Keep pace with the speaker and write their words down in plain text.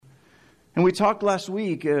And we talked last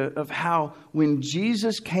week of how when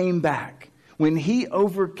Jesus came back, when he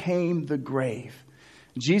overcame the grave,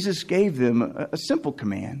 Jesus gave them a simple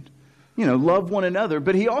command. Love one another.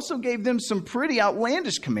 But he also gave them some pretty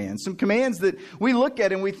outlandish commands. Some commands that we look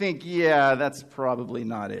at and we think, yeah, that's probably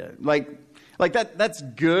not it. Like that's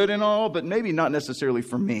good and all, but maybe not necessarily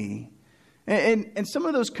for me. And some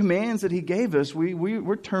of those commands that he gave us,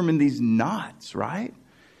 we're terming these knots, right?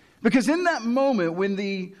 Because in that moment, when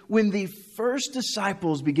the first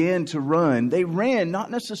disciples began to run, they ran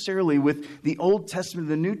not necessarily with the Old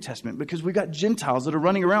Testament and the New Testament, because we got Gentiles that are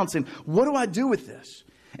running around saying, what do I do with this?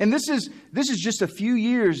 And this is just a few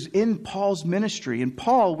years in Paul's ministry. And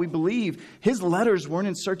Paul, we believe, his letters weren't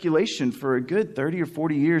in circulation for a good 30 or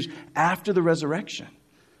 40 years after the resurrection.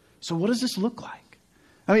 So what does this look like?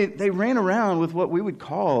 I mean, they ran around with what we would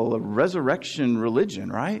call a resurrection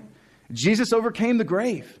religion, right? Jesus overcame the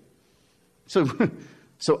grave. So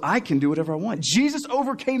I can do whatever I want. Jesus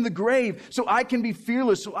overcame the grave so I can be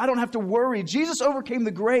fearless, so I don't have to worry. Jesus overcame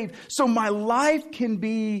the grave so my life can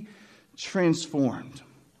be transformed.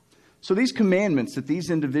 So these commandments that these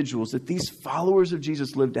individuals, that these followers of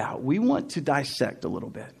Jesus lived out, we want to dissect a little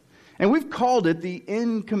bit. And we've called it the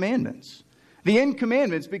N Commandments. The N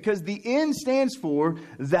Commandments because the N stands for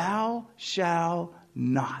thou shalt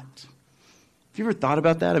not. Have you ever thought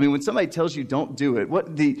about that? I mean, when somebody tells you don't do it,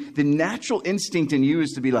 what the natural instinct in you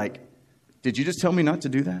is to be like, did you just tell me not to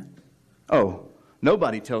do that? Oh,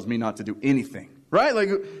 nobody tells me not to do anything, right? Like,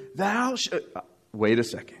 wait a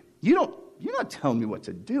second. You're not telling me what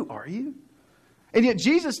to do, are you? And yet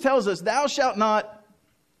Jesus tells us, thou shalt not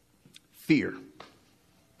fear.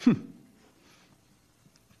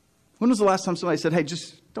 When was the last time somebody said, hey,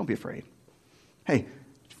 just don't be afraid. Hey,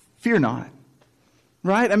 fear not.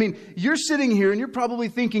 Right? I mean, you're sitting here and you're probably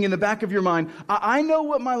thinking in the back of your mind, I know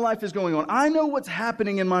what my life is going on. I know what's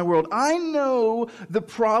happening in my world. I know the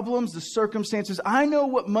problems, the circumstances. I know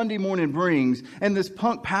what Monday morning brings. And this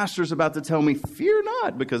punk pastor's about to tell me, fear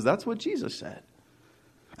not, because that's what Jesus said.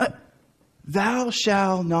 Thou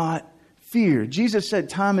shalt not fear. Jesus said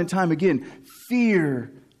time and time again,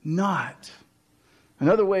 fear not.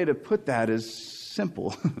 Another way to put that is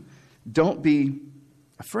simple. Don't be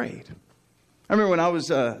afraid. I remember when I was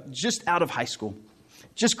just out of high school,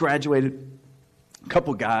 just graduated, a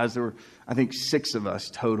couple guys, there were, I think, 6 of us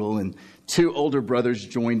total, and 2 older brothers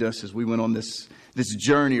joined us as we went on this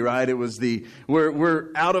journey, right? It was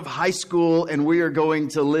we're out of high school and we are going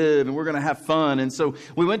to live and we're going to have fun. And so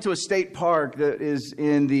we went to a state park that is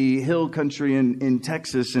in the hill country in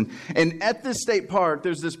Texas. And at this state park,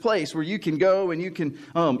 there's this place where you can go and you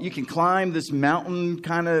can climb this mountain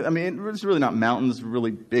kind of, I mean, it's really not mountains,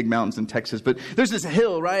 really big mountains in Texas, but there's this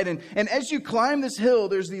hill, right? And as you climb this hill,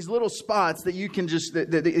 there's these little spots that you can just,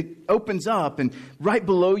 that it opens up, and right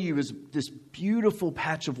below you is this beautiful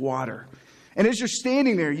patch of water. And as you're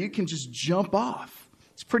standing there, you can just jump off.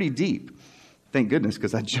 It's pretty deep. Thank goodness,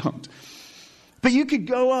 because I jumped. But you could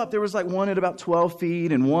go up. There was like one at about 12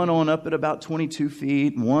 feet and one on up at about 22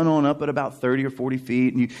 feet and one on up at about 30 or 40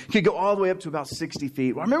 feet. And you could go all the way up to about 60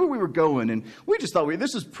 feet. Well, I remember we were going and we just thought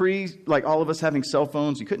this was like all of us having cell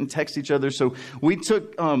phones. You couldn't text each other. So we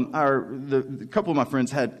took the couple of my friends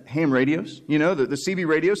had ham radios, the CB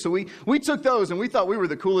radios. So we took those and we thought we were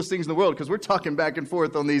the coolest things in the world because we're talking back and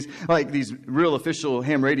forth on these real official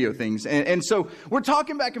ham radio things. And so we're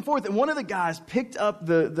talking back and forth. And one of the guys picked up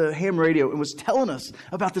the ham radio and was telling us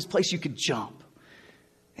about this place you could jump.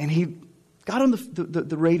 And he got on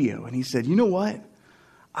the radio and he said, you know what?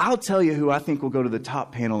 I'll tell you who I think will go to the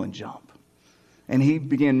top panel and jump. And he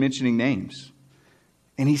began mentioning names.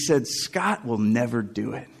 And he said, Scott will never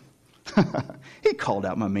do it. He called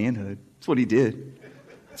out my manhood. That's what he did.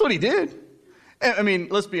 That's what he did. I mean,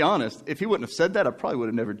 let's be honest. If he wouldn't have said that, I probably would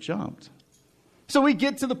have never jumped. So we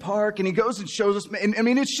get to the park and he goes and shows us. And I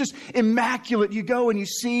mean, it's just immaculate. You go and you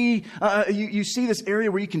see you see this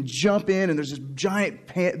area where you can jump in, and there's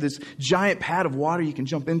this giant pad of water you can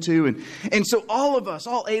jump into. And so all of us,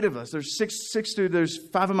 all 8 of us, there's there's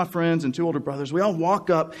 5 of my friends and 2 older brothers. We all walk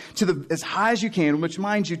up to as high as you can, which,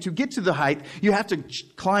 mind you, to get to the height, you have to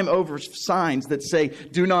climb over signs that say,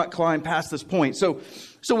 do not climb past this point. So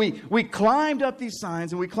we climbed up these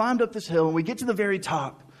signs and we climbed up this hill and we get to the very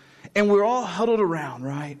top. And we're all huddled around,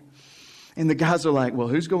 right? And the guys are like, well,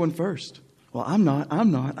 who's going first? Well, I'm not.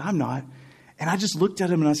 And I just looked at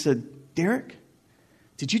him and I said, Derek,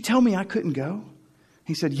 did you tell me I couldn't go?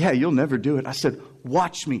 He said, yeah, you'll never do it. I said,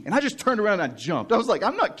 watch me. And I just turned around and I jumped. I was like,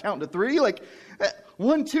 I'm not counting to 3. Like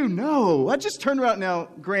 1, 2, no. I just turned around. Now,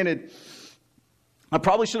 granted, I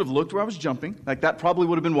probably should have looked where I was jumping. Like, that probably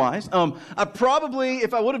would have been wise. I probably,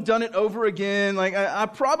 if I would have done it over again, like, I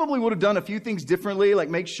probably would have done a few things differently, like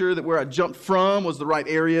make sure that where I jumped from was the right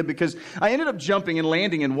area, because I ended up jumping and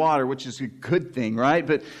landing in water, which is a good thing, right?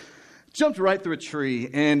 But jumped right through a tree.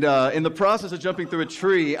 And in the process of jumping through a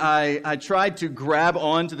tree, I tried to grab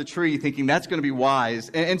onto the tree thinking that's going to be wise.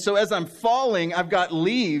 And so as I'm falling, I've got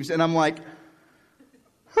leaves, and I'm like,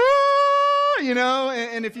 you know,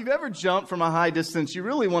 and if you've ever jumped from a high distance, you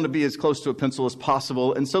really want to be as close to a pencil as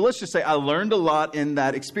possible. And so let's just say I learned a lot in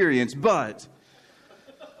that experience, but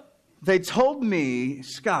they told me,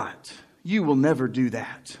 Scott, you will never do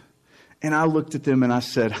that. And I looked at them and I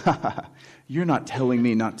said, you're not telling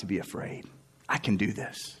me not to be afraid. I can do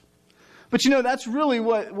this. But you know, that's really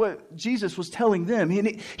what Jesus was telling them.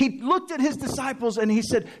 He looked at his disciples and he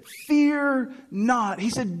said, fear not. He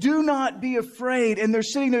said, do not be afraid. And they're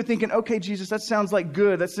sitting there thinking, okay, Jesus, that sounds like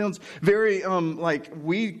good. That sounds very like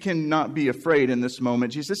we cannot be afraid in this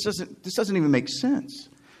moment. Jesus, this doesn't even make sense.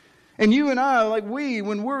 And you and I, like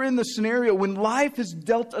when we're in the scenario, when life has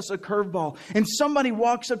dealt us a curveball and somebody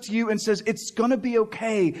walks up to you and says, it's going to be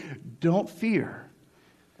okay, don't fear.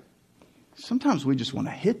 Sometimes we just want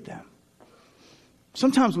to hit them.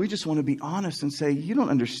 Sometimes we just want to be honest and say, you don't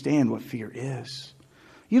understand what fear is.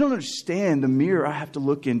 You don't understand the mirror I have to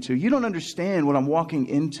look into. You don't understand what I'm walking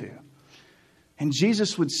into. And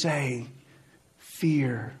Jesus would say,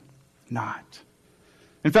 fear not.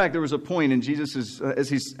 In fact, there was a point in Jesus, as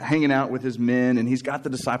he's hanging out with his men and he's got the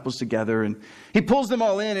disciples together and he pulls them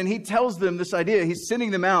all in and he tells them this idea. He's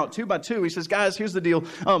sending them out 2 by 2. He says, guys, here's the deal.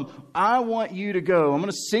 I want you to go. I'm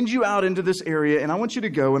going to send you out into this area and I want you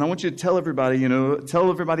to go and I want you to tell everybody,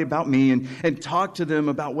 tell everybody about me and talk to them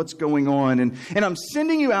about what's going on. And I'm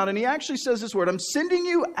sending you out. And he actually says this word, I'm sending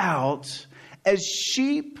you out as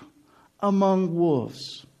sheep among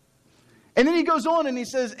wolves. And then he goes on and he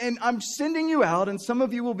says, and I'm sending you out, and some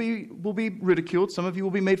of you will be ridiculed. Some of you will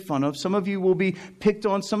be made fun of. Some of you will be picked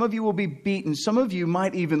on. Some of you will be beaten. Some of you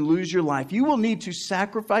might even lose your life. You will need to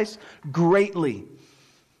sacrifice greatly.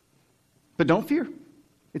 But don't fear.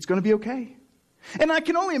 It's going to be okay. And I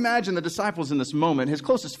can only imagine the disciples in this moment, his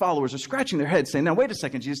closest followers, are scratching their heads saying, now, wait a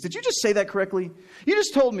second, Jesus, did you just say that correctly? You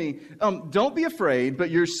just told me, don't be afraid, but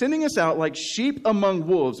you're sending us out like sheep among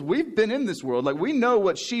wolves. We've been in this world. Like, we know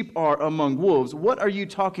what sheep are among wolves. What are you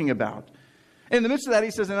talking about? And in the midst of that, he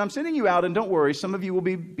says, and I'm sending you out, and don't worry, some of you will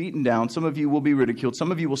be beaten down. Some of you will be ridiculed.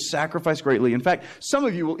 Some of you will sacrifice greatly. In fact, some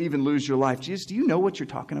of you will even lose your life. Jesus, do you know what you're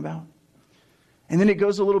talking about? And then it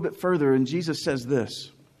goes a little bit further, and Jesus says this.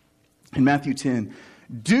 In Matthew 10,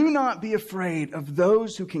 do not be afraid of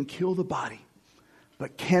those who can kill the body,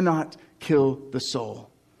 but cannot kill the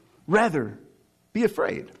soul. Rather, be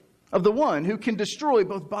afraid of the one who can destroy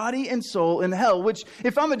both body and soul in hell, which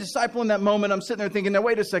if I'm a disciple in that moment, I'm sitting there thinking, now,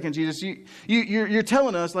 wait a second, Jesus, you're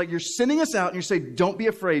telling us, like, you're sending us out and you're saying, don't be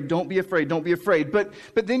afraid, don't be afraid, don't be afraid. But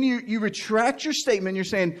then you retract your statement. You're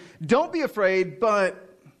saying, don't be afraid,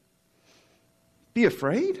 but be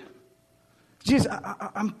afraid? Jesus,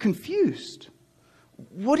 I'm confused.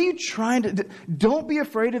 What are you trying to do? Don't be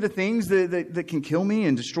afraid of the things that can kill me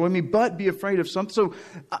and destroy me, but be afraid of something. So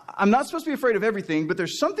I'm not supposed to be afraid of everything, but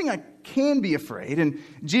there's something I can be afraid. And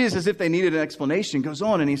Jesus, as if they needed an explanation, goes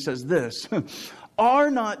on and he says this,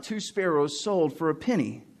 are not 2 sparrows sold for a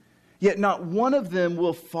penny? Yet not one of them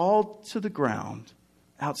will fall to the ground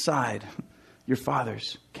outside your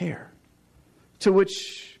Father's care. To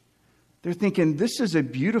which they're thinking, this is a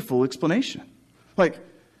beautiful explanation. Like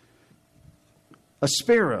a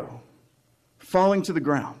sparrow falling to the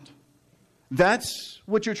ground. That's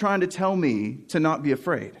what you're trying to tell me to not be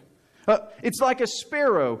afraid. It's like a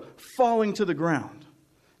sparrow falling to the ground.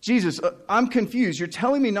 Jesus, I'm confused. You're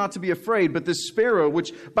telling me not to be afraid, but this sparrow,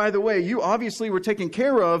 which, by the way, you obviously were taking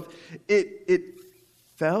care of, it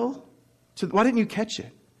fell to... Why didn't you catch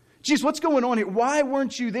it? Jesus, what's going on here? Why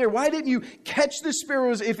weren't you there? Why didn't you catch the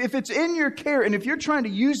sparrows if it's in your care? And if you're trying to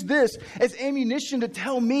use this as ammunition to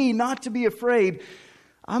tell me not to be afraid,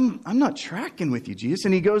 I'm not tracking with you, Jesus.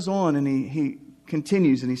 And he goes on and he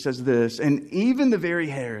continues and he says this, and even the very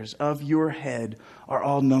hairs of your head are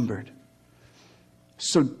all numbered.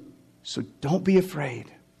 So don't be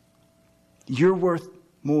afraid. You're worth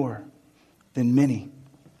more than many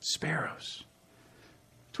sparrows.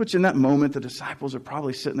 To which in that moment, the disciples are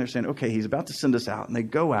probably sitting there saying, okay, he's about to send us out. And they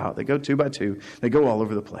go out. They go 2 by 2. They go all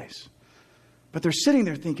over the place. But they're sitting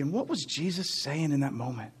there thinking, what was Jesus saying in that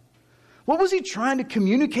moment? What was he trying to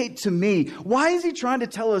communicate to me? Why is he trying to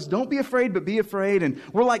tell us, don't be afraid, but be afraid? And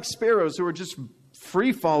we're like sparrows who are just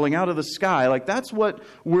free falling out of the sky. Like, that's what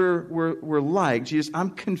we're like. Jesus,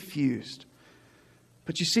 I'm confused.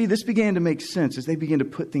 But you see, this began to make sense as they began to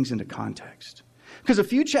put things into context. Because a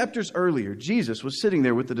few chapters earlier, Jesus was sitting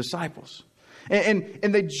there with the disciples. And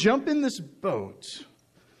they jump in this boat.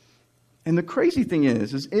 And the crazy thing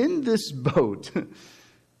is in this boat,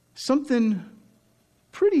 something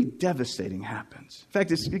pretty devastating happens. In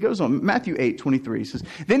fact, it goes on. Matthew 8:23 says,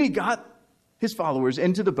 then he got his followers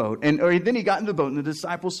into the boat, then he got in the boat, and the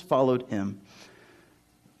disciples followed him.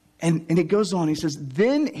 And it goes on. He says,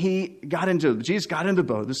 then Jesus got into the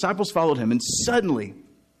boat, the disciples followed him, and suddenly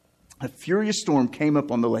a furious storm came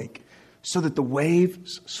up on the lake, so that the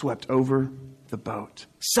waves swept over the boat.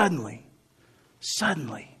 Suddenly.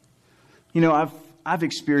 You know, I've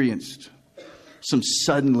experienced some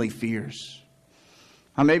suddenly fears.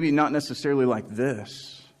 Maybe not necessarily like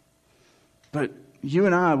this, but you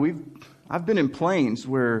and I've been in planes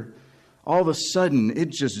where all of a sudden it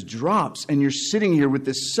just drops and you're sitting here with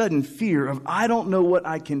this sudden fear of, I don't know what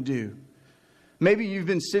I can do. Maybe you've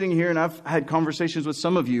been sitting here, and I've had conversations with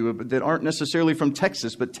some of you that aren't necessarily from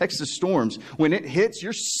Texas, but Texas storms, when it hits,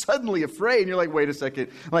 you're suddenly afraid. And you're like, wait a second,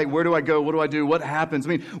 like, where do I go? What do I do? What happens? I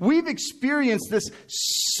mean, we've experienced this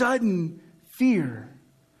sudden fear.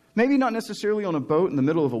 Maybe not necessarily on a boat in the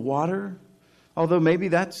middle of a water, although maybe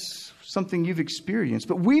that's something you've experienced.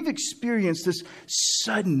 But we've experienced this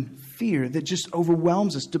sudden fear that just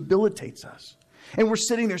overwhelms us, debilitates us. And we're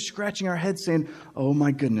sitting there scratching our heads saying, oh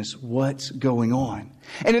my goodness, what's going on?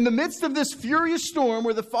 And in the midst of this furious storm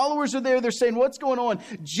where the followers are there, they're saying, what's going on?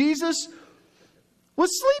 Jesus was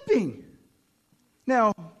sleeping.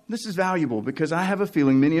 Now, this is valuable because I have a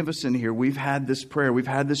feeling many of us in here, we've had this prayer, we've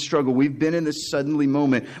had this struggle, we've been in this suddenly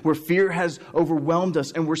moment where fear has overwhelmed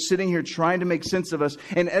us, and we're sitting here trying to make sense of us.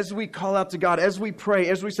 And as we call out to God, as we pray,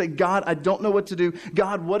 as we say, God, I don't know what to do.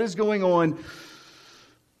 God, what is going on?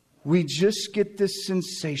 We just get this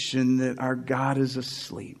sensation that our God is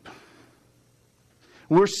asleep.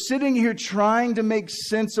 We're sitting here trying to make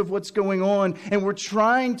sense of what's going on, and we're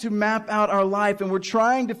trying to map out our life, and we're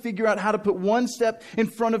trying to figure out how to put one step in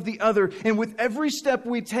front of the other. And with every step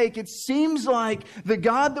we take, it seems like the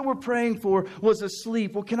God that we're praying for was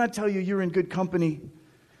asleep. Well, can I tell you, you're in good company.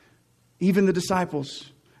 Even the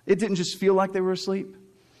disciples, it didn't just feel like they were asleep.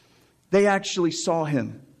 They actually saw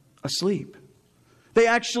him asleep. They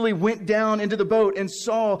actually went down into the boat and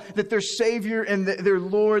saw that their Savior and their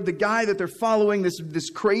Lord, the guy that they're following, this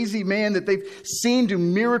crazy man that they've seen do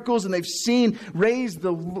miracles and they've seen raise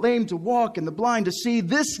the lame to walk and the blind to see,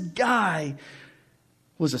 this guy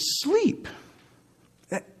was asleep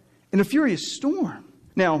in a furious storm.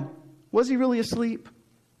 Now, was he really asleep?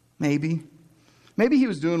 Maybe. Maybe he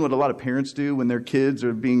was doing what a lot of parents do when their kids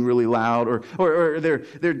are being really loud, or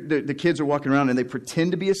the kids are walking around and they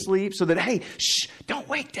pretend to be asleep so that, hey, shh, don't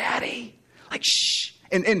wake Daddy. Like, shh.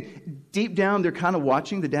 And deep down, they're kind of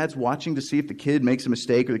watching. The dad's watching to see if the kid makes a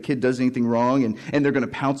mistake or the kid does anything wrong, and they're going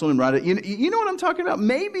to pounce on him right at you know what I'm talking about?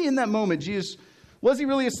 Maybe in that moment, Jesus, was he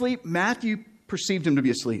really asleep? Matthew perceived him to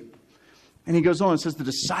be asleep. And he goes on and says, the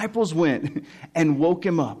disciples went and woke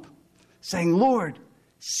him up, saying, Lord,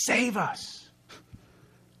 save us.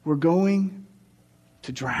 We're going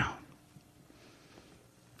to drown.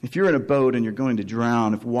 If you're in a boat and you're going to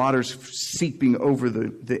drown, if water's seeping over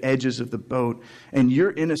the edges of the boat, and you're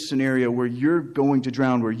in a scenario where you're going to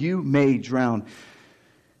drown, where you may drown,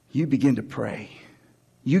 you begin to pray.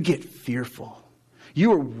 You get fearful.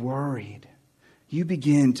 You are worried. You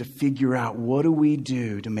begin to figure out, what do we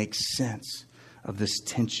do to make sense of this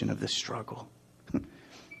tension, of this struggle?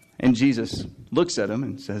 And Jesus looks at him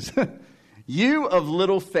and says, you of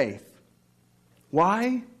little faith,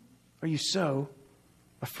 why are you so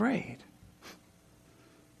afraid?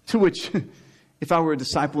 To which, if I were a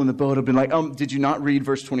disciple in the boat, I'd been like, did you not read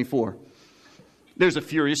verse 24? There's a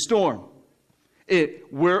furious storm.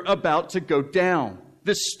 We're about to go down.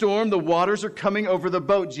 This storm, the waters are coming over the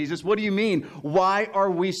boat. Jesus, what do you mean? Why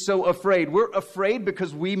are we so afraid? We're afraid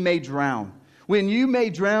because we may drown. When you may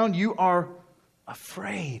drown, you are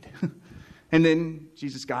afraid. And then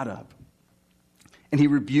Jesus got up. And he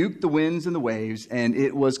rebuked the winds and the waves, and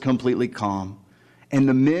it was completely calm. And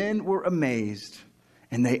the men were amazed,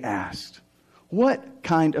 and they asked, what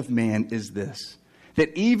kind of man is this,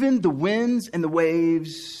 that even the winds and the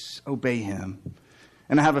waves obey him?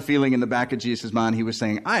 And I have a feeling in the back of Jesus' mind, he was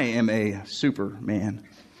saying, I am a superman.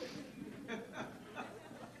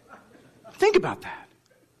 Think about that.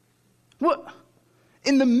 What?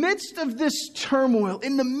 In the midst of this turmoil,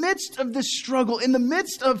 in the midst of this struggle, in the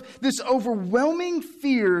midst of this overwhelming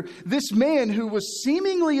fear, this man who was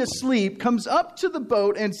seemingly asleep comes up to the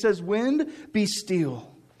boat and says, wind, be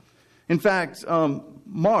still. In fact,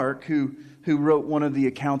 Mark, who wrote one of the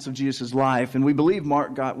accounts of Jesus' life, and we believe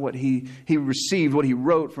Mark got what he received, what he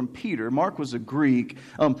wrote from Peter. Mark was a Greek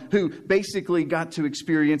who basically got to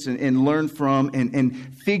experience and learn from and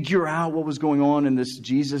figure out what was going on in this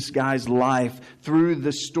Jesus guy's life through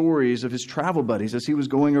the stories of his travel buddies as he was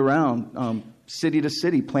going around city to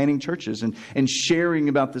city, planting churches and sharing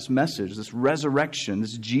about this message, this resurrection,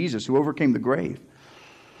 this Jesus who overcame the grave.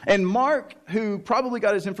 And Mark, who probably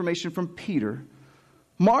got his information from Peter,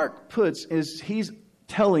 Mark puts, as he's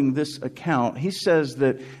telling this account, he says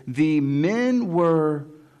that the men were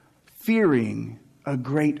fearing a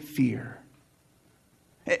great fear.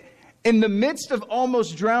 In the midst of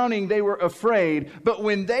almost drowning, they were afraid. But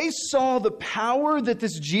when they saw the power that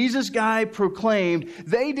this Jesus guy proclaimed,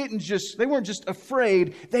 they weren't just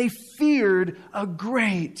afraid, they feared a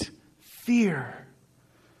great fear.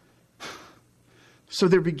 So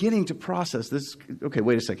they're beginning to process this. Okay,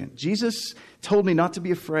 wait a second. Jesus told me not to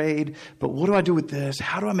be afraid, but what do I do with this?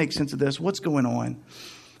 How do I make sense of this? What's going on?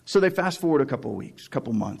 So they fast forward a couple of weeks, a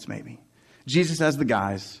couple of months maybe. Jesus has the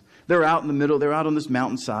guys. They're out in the middle. They're out on this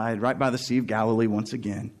mountainside right by the Sea of Galilee once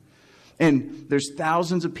again. And there's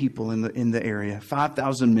thousands of people in the area,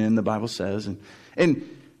 5,000 men, the Bible says.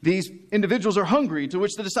 And these individuals are hungry, to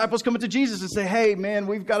which the disciples come up to Jesus and say, hey, man,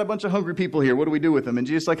 we've got a bunch of hungry people here. What do we do with them? And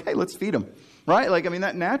Jesus is like, hey, let's feed them. Right?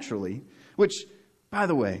 That naturally, which, by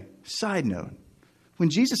the way, side note, when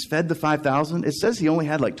Jesus fed the 5,000, it says he only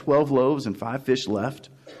had 12 loaves and 5 fish left.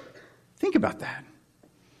 Think about that.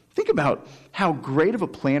 Think about how great of a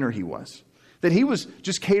planner he was, that he was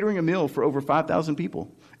just catering a meal for over 5,000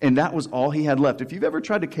 people, and that was all he had left. If you've ever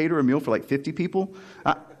tried to cater a meal for 50 people,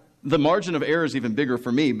 the margin of error is even bigger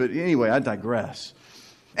for me, but anyway, I digress.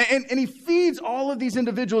 And he feeds all of these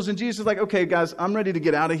individuals, and Jesus is like, okay, guys, I'm ready to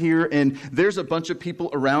get out of here, and there's a bunch of people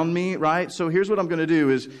around me, right? So here's what I'm going to do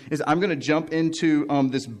is I'm going to jump into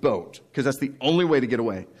this boat, because that's the only way to get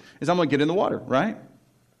away, is I'm going to get in the water, right?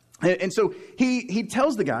 And so he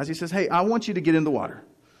tells the guys, he says, hey, I want you to get in the water.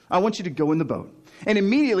 I want you to go in the boat. And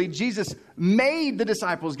immediately, Jesus made the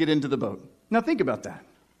disciples get into the boat. Now, think about that.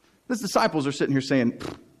 These disciples are sitting here saying,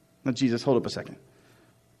 now, Jesus, hold up a second.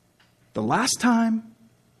 The last time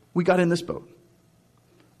we got in this boat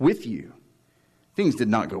with you, things did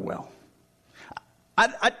not go well.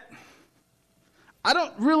 I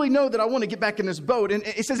don't really know that I want to get back in this boat. And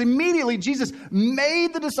it says immediately Jesus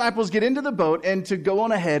made the disciples get into the boat and to go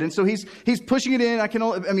on ahead. And so he's pushing it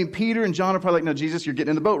in. Peter and John are probably like, no, Jesus, you're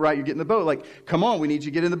getting in the boat, right? You're getting in the boat. Come on, we need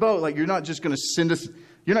you to get in the boat. You're not just going to send us.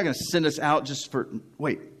 You're not going to send us out just for,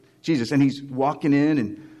 wait, Jesus. And he's walking in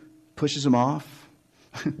and pushes them off.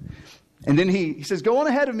 And then he says, go on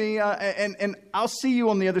ahead of me and I'll see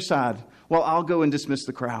you on the other side while I'll go and dismiss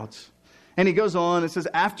the crowds. And he goes on, it says,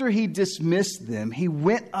 after he dismissed them, he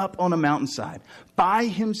went up on a mountainside by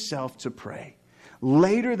himself to pray.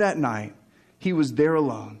 Later that night, he was there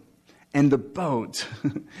alone. And the boat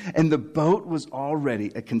was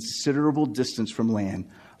already a considerable distance from land,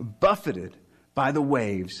 buffeted by the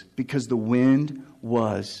waves because the wind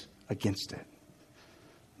was against it.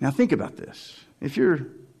 Now think about this. If you're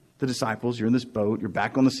the disciples, you're in this boat, you're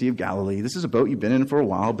back on the Sea of Galilee. This is a boat you've been in for a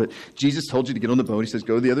while, but Jesus told you to get on the boat. He says,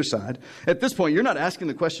 go to the other side. At this point, you're not asking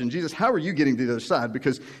the question, Jesus, how are you getting to the other side?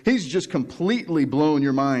 Because he's just completely blown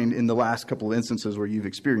your mind in the last couple of instances where you've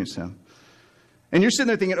experienced him. And you're sitting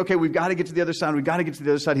there thinking, okay, we've got to get to the other side. We've got to get to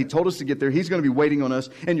the other side. He told us to get there. He's going to be waiting on us.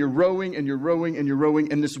 And you're rowing and you're rowing and you're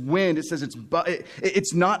rowing. And this wind, it says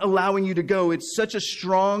it's not allowing you to go. It's such a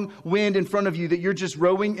strong wind in front of you that you're just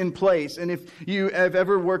rowing in place. And if you have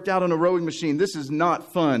ever worked out on a rowing machine, this is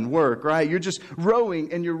not fun work, right? You're just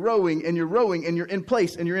rowing and you're rowing and you're rowing and you're in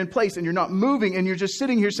place and you're in place and you're not moving. And you're just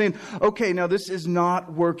sitting here saying, okay, now this is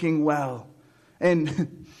not working well.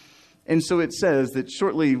 And so it says that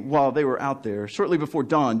shortly while they were out there, shortly before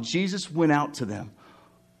dawn, Jesus went out to them,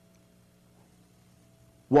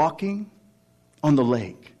 walking on the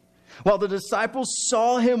lake. While the disciples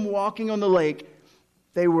saw him walking on the lake,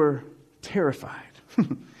 they were terrified.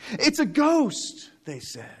 It's a ghost, they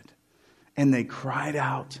said. And they cried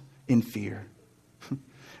out in fear.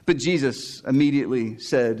 But Jesus immediately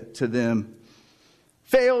said to them,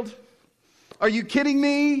 failed. Are you kidding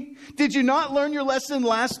me? Did you not learn your lesson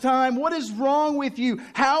last time? What is wrong with you?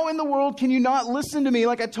 How in the world can you not listen to me?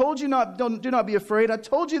 Like I told you, do not be afraid. I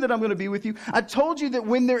told you that I'm going to be with you. I told you that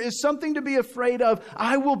when there is something to be afraid of,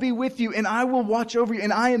 I will be with you and I will watch over you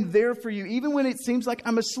and I am there for you. Even when it seems like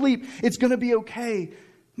I'm asleep, it's going to be okay.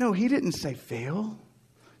 No, he didn't say fail.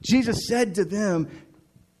 Jesus said to them,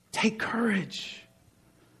 take courage.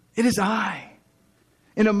 It is I.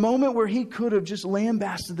 In a moment where he could have just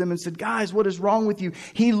lambasted them and said, guys, what is wrong with you?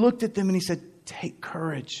 He looked at them and he said, take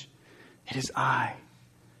courage. It is I.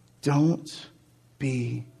 Don't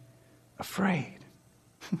be afraid.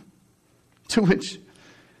 To which,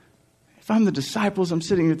 if I'm the disciples, I'm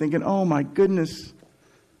sitting here thinking, oh my goodness.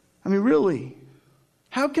 I mean, really,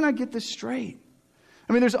 how can I get this straight?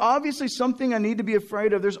 I mean, there's obviously something I need to be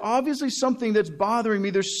afraid of. There's obviously something that's bothering me.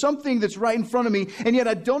 There's something that's right in front of me. And yet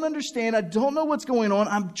I don't understand. I don't know what's going on.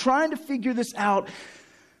 I'm trying to figure this out.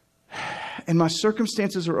 And my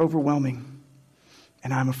circumstances are overwhelming.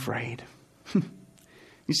 And I'm afraid.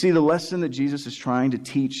 You see, the lesson that Jesus is trying to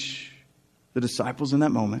teach the disciples in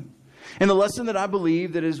that moment, and the lesson that I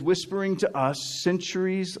believe that is whispering to us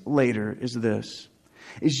centuries later is this,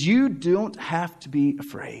 is you don't have to be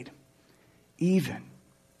afraid, even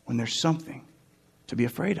when there's something to be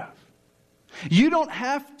afraid of. You don't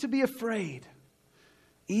have to be afraid,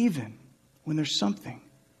 even when there's something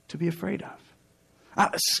to be afraid of.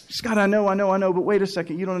 Scott, I know, but wait a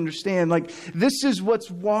second, you don't understand. Like, this is what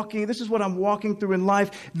I'm walking through in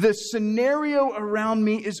life. The scenario around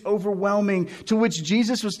me is overwhelming, to which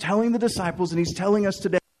Jesus was telling the disciples, and he's telling us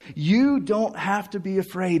today, you don't have to be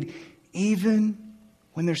afraid, even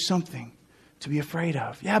when there's something to be afraid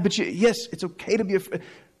of. Yeah, but yes, it's okay to be afraid,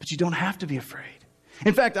 but you don't have to be afraid.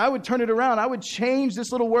 In fact, I would turn it around. I would change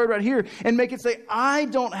this little word right here and make it say, I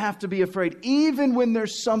don't have to be afraid, even when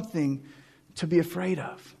there's something to be afraid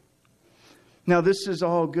of. Now, this is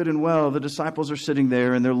all good and well. The disciples are sitting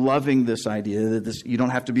there and they're loving this idea that you don't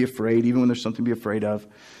have to be afraid, even when there's something to be afraid of.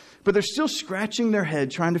 But they're still scratching their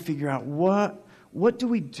head, trying to figure out what do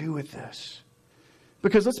we do with this?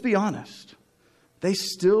 Because let's be honest, they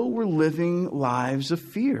still were living lives of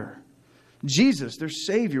fear. Jesus, their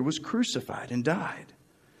Savior, was crucified and died.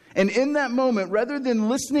 And in that moment, rather than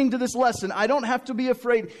listening to this lesson, I don't have to be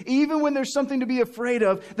afraid, even when there's something to be afraid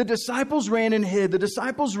of, the disciples ran and hid. The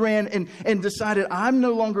disciples ran and decided, I'm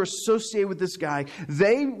no longer associated with this guy.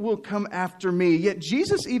 They will come after me. Yet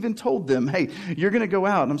Jesus even told them, hey, you're going to go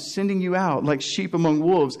out, and I'm sending you out like sheep among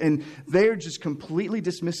wolves. And they're just completely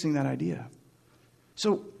dismissing that idea.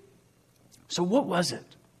 So what was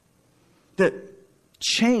it that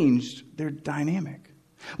changed their dynamic?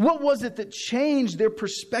 What was it that changed their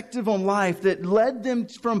perspective on life, that led them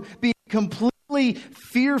from being completely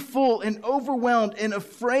fearful and overwhelmed and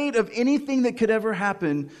afraid of anything that could ever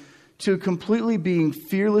happen to completely being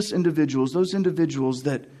fearless individuals, those individuals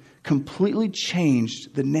that completely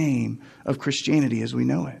changed the name of Christianity as we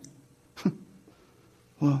know it?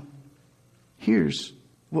 Well, here's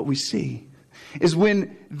what we see, is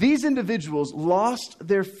when these individuals lost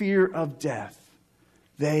their fear of death,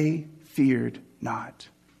 they feared not.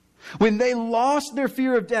 When they lost their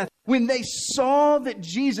fear of death, when they saw that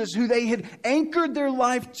Jesus, who they had anchored their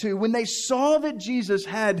life to, when they saw that Jesus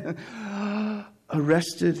had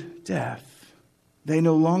arrested death, they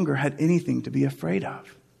no longer had anything to be afraid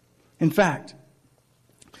of. In fact,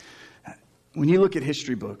 when you look at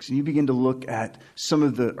history books and you begin to look at some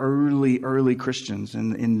of the early Christians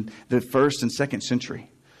in the 1st and 2nd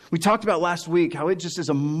century, we talked about last week how it just is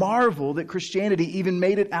a marvel that Christianity even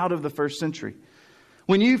made it out of the 1st century.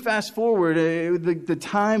 When you fast forward the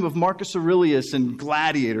time of Marcus Aurelius and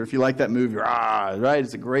Gladiator, if you like that movie, right?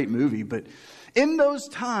 It's a great movie. But in those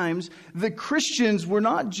times, the Christians were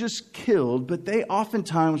not just killed, but they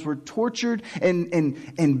oftentimes were tortured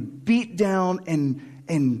and beat down,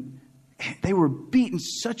 and they were beat in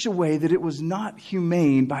such a way that it was not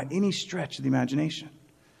humane by any stretch of the imagination.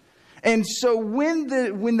 And so when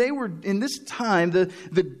they were in this time, the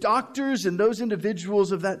doctors and those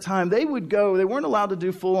individuals of that time, they weren't allowed to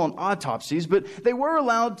do full-on autopsies, but they were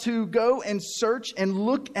allowed to go and search and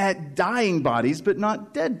look at dying bodies, but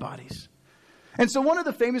not dead bodies. And so one of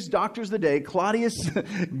the famous doctors of the day, Claudius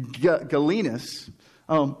Galenus,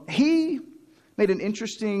 he made an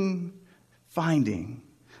interesting finding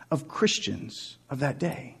of Christians of that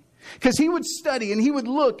day. Because he would study and he would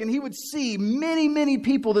look and he would see many, many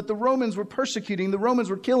people that the Romans were persecuting, the Romans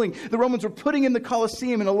were killing, the Romans were putting in the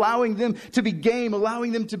Colosseum and allowing them to be game,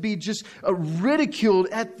 allowing them to be just ridiculed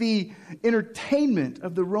at the entertainment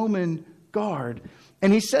of the Roman guard.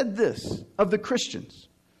 And he said this of the Christians,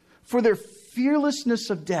 for their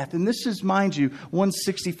fearlessness of death, and this is, mind you,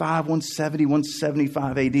 165, 170,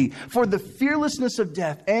 175 AD, for the fearlessness of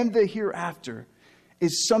death and the hereafter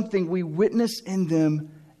is something we witness in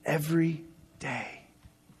them every day.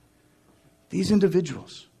 These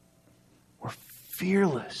individuals were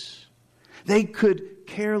fearless. They could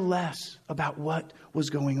care less about what was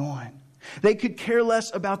going on. They could care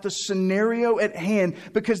less about the scenario at hand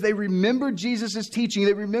because they remembered Jesus' teaching.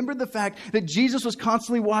 They remembered the fact that Jesus was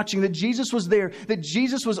constantly watching, that Jesus was there, that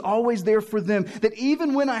Jesus was always there for them, that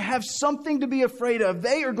even when I have something to be afraid of,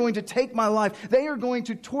 they are going to take my life. They are going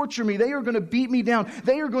to torture me. They are going to beat me down.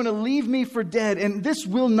 They are going to leave me for dead. And this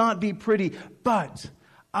will not be pretty, but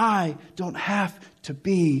I don't have to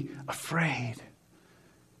be afraid.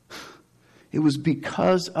 It was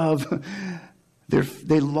because of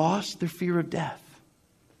they lost their fear of death.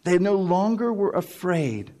 They no longer were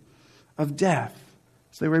afraid of death,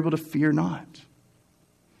 so they were able to fear not.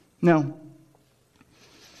 Now,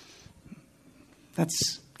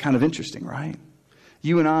 that's kind of interesting, right?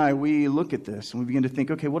 You and I, we look at this and we begin to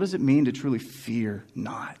think, okay, what does it mean to truly fear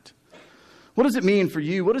not? What does it mean for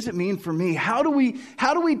you? What does it mean for me? How do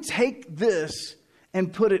we take this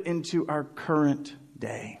and put it into our current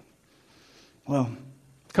day? Well,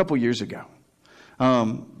 a couple years ago,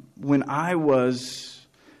 when I was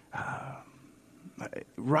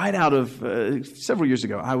right out of several years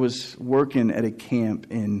ago, I was working at a camp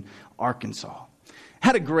in Arkansas.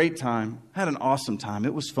 Had a great time, had an awesome time.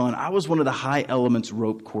 It was fun. I was one of the high elements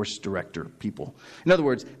rope course director people. In other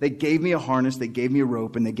words, they gave me a harness, they gave me a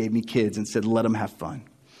rope, and they gave me kids and said, let them have fun.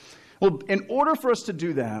 Well, in order for us to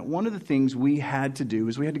do that, one of the things we had to do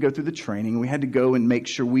is we had to go through the training. We had to go and make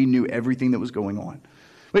sure we knew everything that was going on.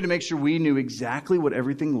 We had to make sure we knew exactly what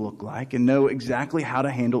everything looked like and know exactly how to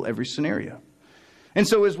handle every scenario. And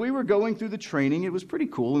so as we were going through the training, it was pretty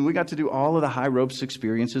cool. And we got to do all of the high ropes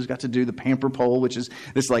experiences, got to do the pamper pole, which is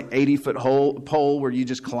this like 80-foot pole where you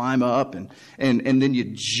just climb up and then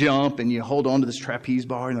you jump and you hold on to this trapeze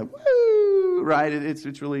bar and like, woo, right?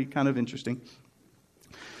 It's really kind of interesting.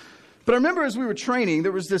 But I remember as we were training,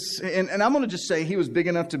 there was this, and I'm going to just say he was big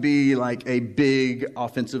enough to be like a big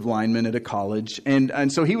offensive lineman at a college.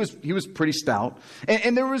 And so he was pretty stout.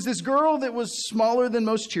 And there was this girl that was smaller than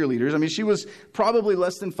most cheerleaders. I mean, she was probably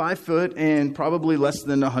less than 5 foot and probably less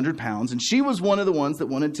than 100 pounds. And she was one of the ones that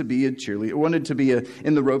wanted to be a cheerleader, wanted to be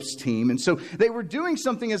in the ropes team. And so they were doing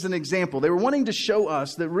something as an example. They were wanting to show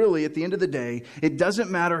us that really at the end of the day, it doesn't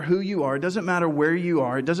matter who you are. It doesn't matter where you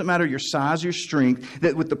are. It doesn't matter your size, your strength,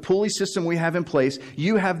 that with the pulley system we have in place,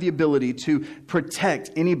 you have the ability to protect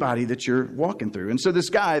anybody that you're walking through. And so this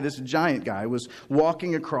guy, this giant guy, was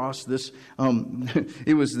walking across this,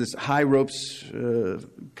 it was this high ropes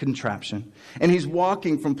contraption. And he's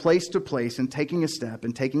walking from place to place and taking a step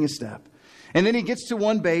and taking a step. And then he gets to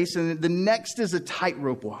one base and the next is a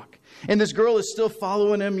tightrope walk. And this girl is still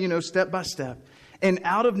following him, step by step. And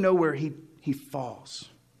out of nowhere, he falls.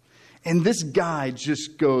 And this guy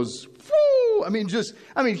just goes, whoo!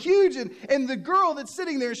 Huge. And the girl that's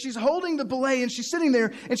sitting there, she's holding the belay and she's sitting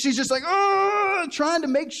there and she's just like, trying to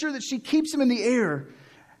make sure that she keeps him in the air.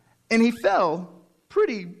 And he fell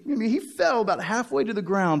he fell about halfway to the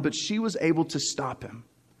ground, but she was able to stop him.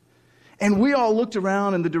 And we all looked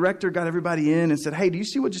around and the director got everybody in and said, hey, do you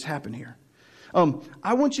see what just happened here?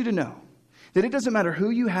 I want you to know that it doesn't matter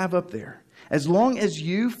who you have up there. As long as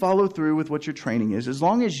you follow through with what your training is, as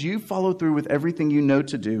long as you follow through with everything you know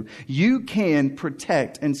to do, you can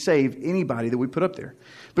protect and save anybody that we put up there.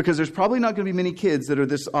 Because there's probably not going to be many kids that are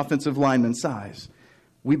this offensive lineman size.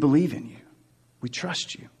 We believe in you. We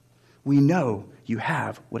trust you. We know you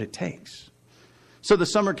have what it takes. So the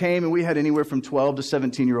summer came and we had anywhere from 12 to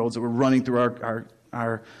 17-year-olds that were running through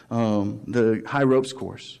the high ropes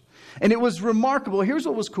course. And it was remarkable. Here's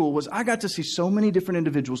what was cool was I got to see so many different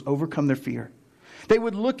individuals overcome their fear. They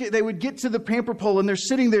would get to the pamper pole and they're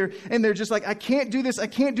sitting there and they're just like, I can't do this.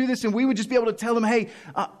 And we would just be able to tell them, hey,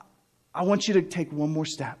 I want you to take one more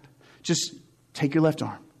step. Just take your left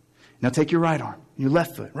arm. Now take your right arm, your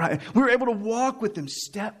left foot, right? We were able to walk with them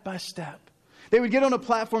step by step. They would get on a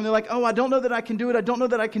platform. They're like, oh, I don't know that I can do it. I don't know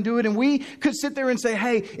that I can do it. And we could sit there and say,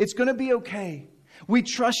 hey, it's going to be okay. We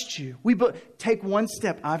trust you. Take one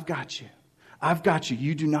step. I've got you. I've got you.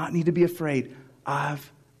 You do not need to be afraid.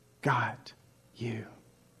 I've got you.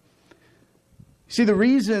 See, the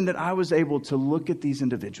reason that I was able to look at these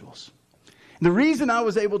individuals, the reason I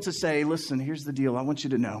was able to say, listen, here's the deal. I want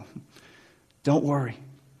you to know. Don't worry.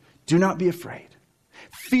 Do not be afraid.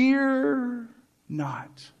 Fear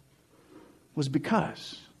not. Was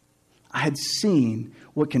because I had seen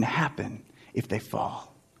what can happen if they fall.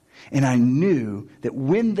 And I knew that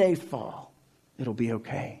when they fall, it'll be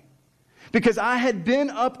okay. Because I had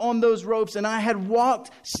been up on those ropes and I had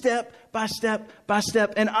walked step by step by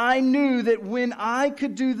step. And I knew that when I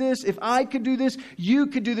could do this, if I could do this, you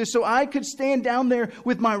could do this. So I could stand down there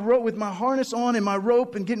with my rope, with my harness on and my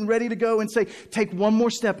rope and getting ready to go and say, take one more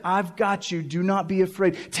step. I've got you. Do not be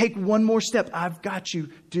afraid. Take one more step. I've got you.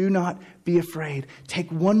 Do not be afraid.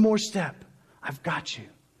 Take one more step. I've got you.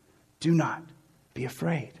 Do not be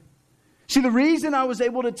afraid. See, the reason I was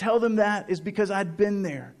able to tell them that is because I'd been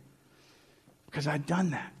there. Because I'd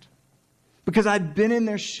done that. Because I'd been in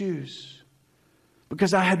their shoes.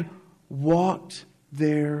 Because I had walked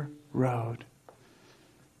their road.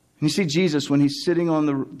 And you see Jesus when he's sitting on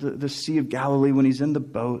the Sea of Galilee, when he's in the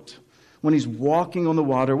boat, when he's walking on the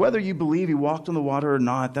water, whether you believe he walked on the water or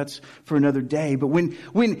not, that's for another day. But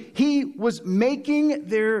when he was making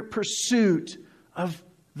their pursuit of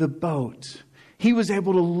the boat, he was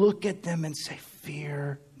able to look at them and say,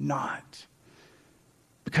 fear not.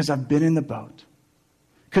 Because I've been in the boat.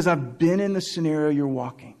 Because I've been in the scenario you're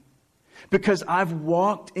walking. Because I've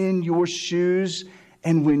walked in your shoes.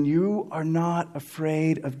 And when you are not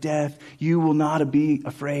afraid of death, you will not be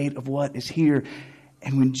afraid of what is here.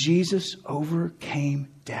 And when Jesus overcame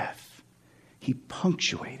death, he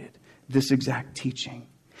punctuated this exact teaching.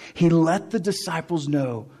 He let the disciples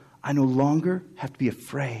know, I no longer have to be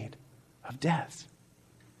afraid of death.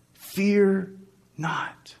 Fear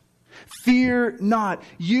not. Fear not.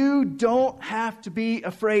 You don't have to be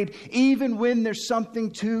afraid, even when there's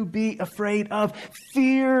something to be afraid of.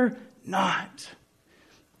 Fear not.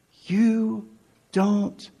 You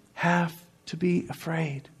don't have to be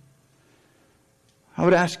afraid. I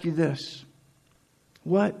would ask you this.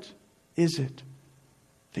 What is it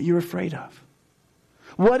that you're afraid of?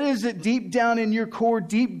 What is it deep down in your core,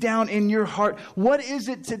 deep down in your heart? What is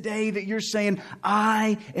it today that you're saying,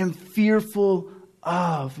 I am fearful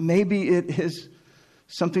of? Maybe it is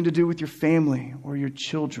something to do with your family or your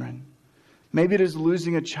children. Maybe it is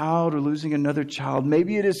losing a child or losing another child.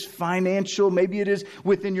 Maybe it is financial. Maybe it is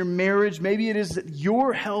within your marriage. Maybe it is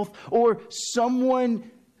your health or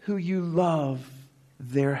someone who you love,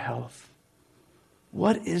 their health.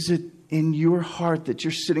 What is it in your heart that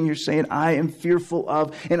you're sitting here saying, I am fearful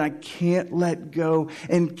of and I can't let go?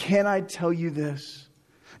 And can I tell you this?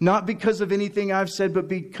 Not because of anything I've said, but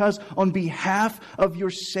because on behalf of your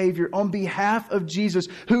Savior, on behalf of Jesus,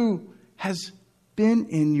 who has been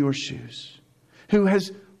in your shoes, who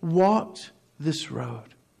has walked this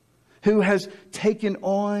road, who has taken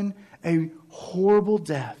on a horrible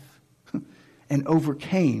death and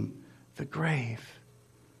overcame the grave.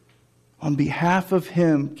 On behalf of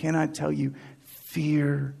him, can I tell you,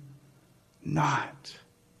 fear not.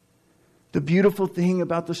 The beautiful thing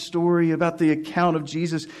about the story, about the account of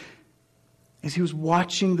Jesus, is he was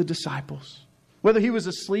watching the disciples. Whether he was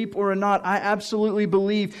asleep or not, I absolutely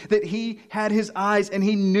believe that he had his eyes and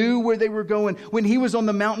he knew where they were going. When he was on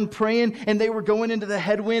the mountain praying and they were going into the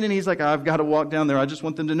headwind and he's like, I've got to walk down there. I just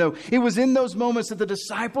want them to know. It was in those moments that the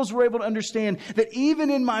disciples were able to understand that even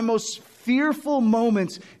in my most fearful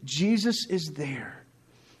moments, Jesus is there.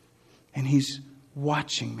 And he's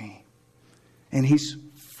watching me. And he's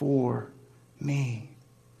for me.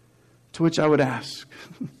 To which I would ask,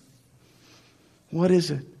 what is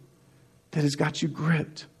it that has got you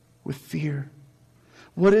gripped with fear?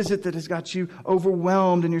 What is it that has got you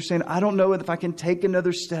overwhelmed and you're saying, I don't know if I can take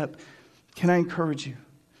another step? Can I encourage you?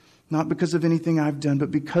 Not because of anything I've done,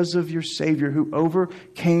 but because of your Savior who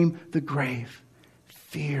overcame the grave.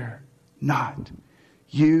 Fear not.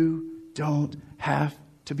 You don't have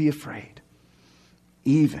to be afraid,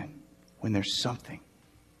 even when there's something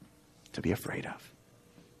to be afraid of.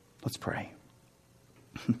 Let's pray.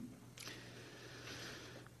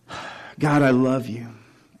 God, I love you,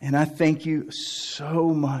 and I thank you so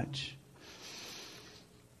much.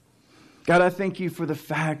 God, I thank you for the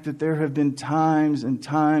fact that there have been times and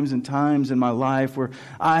times and times in my life where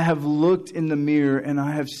I have looked in the mirror and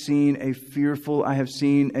I have seen I've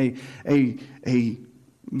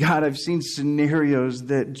seen scenarios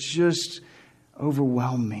that just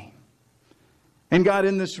overwhelm me. And God,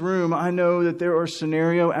 in this room, I know that there are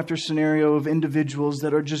scenario after scenario of individuals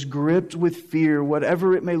that are just gripped with fear,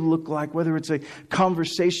 whatever it may look like, whether it's a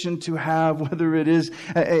conversation to have, whether it is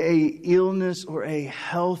a illness or a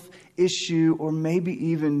health issue, or maybe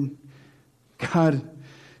even, God,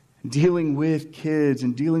 dealing with kids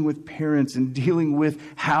and dealing with parents and dealing with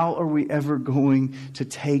how are we ever going to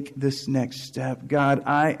take this next step. God,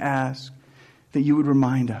 I ask that you would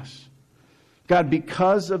remind us. God,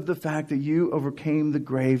 because of the fact that you overcame the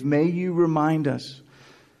grave, may you remind us,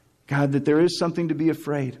 God, that there is something to be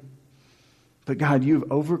afraid. But God, you've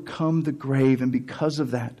overcome the grave, and because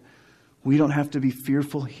of that, we don't have to be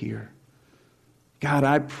fearful here. God,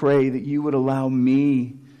 I pray that you would allow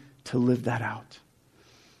me to live that out.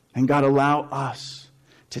 And God, allow us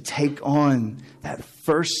to take on that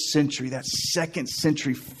first century, that second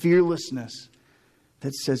century fearlessness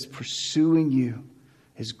that says pursuing you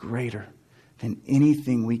is greater than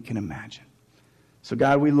anything we can imagine. So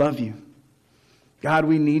God, we love you. God,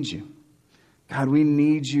 we need you. God, we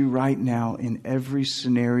need you right now in every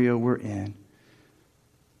scenario we're in.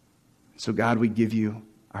 So God, we give you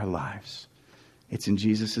our lives. It's in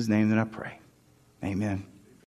Jesus' name that I pray. Amen.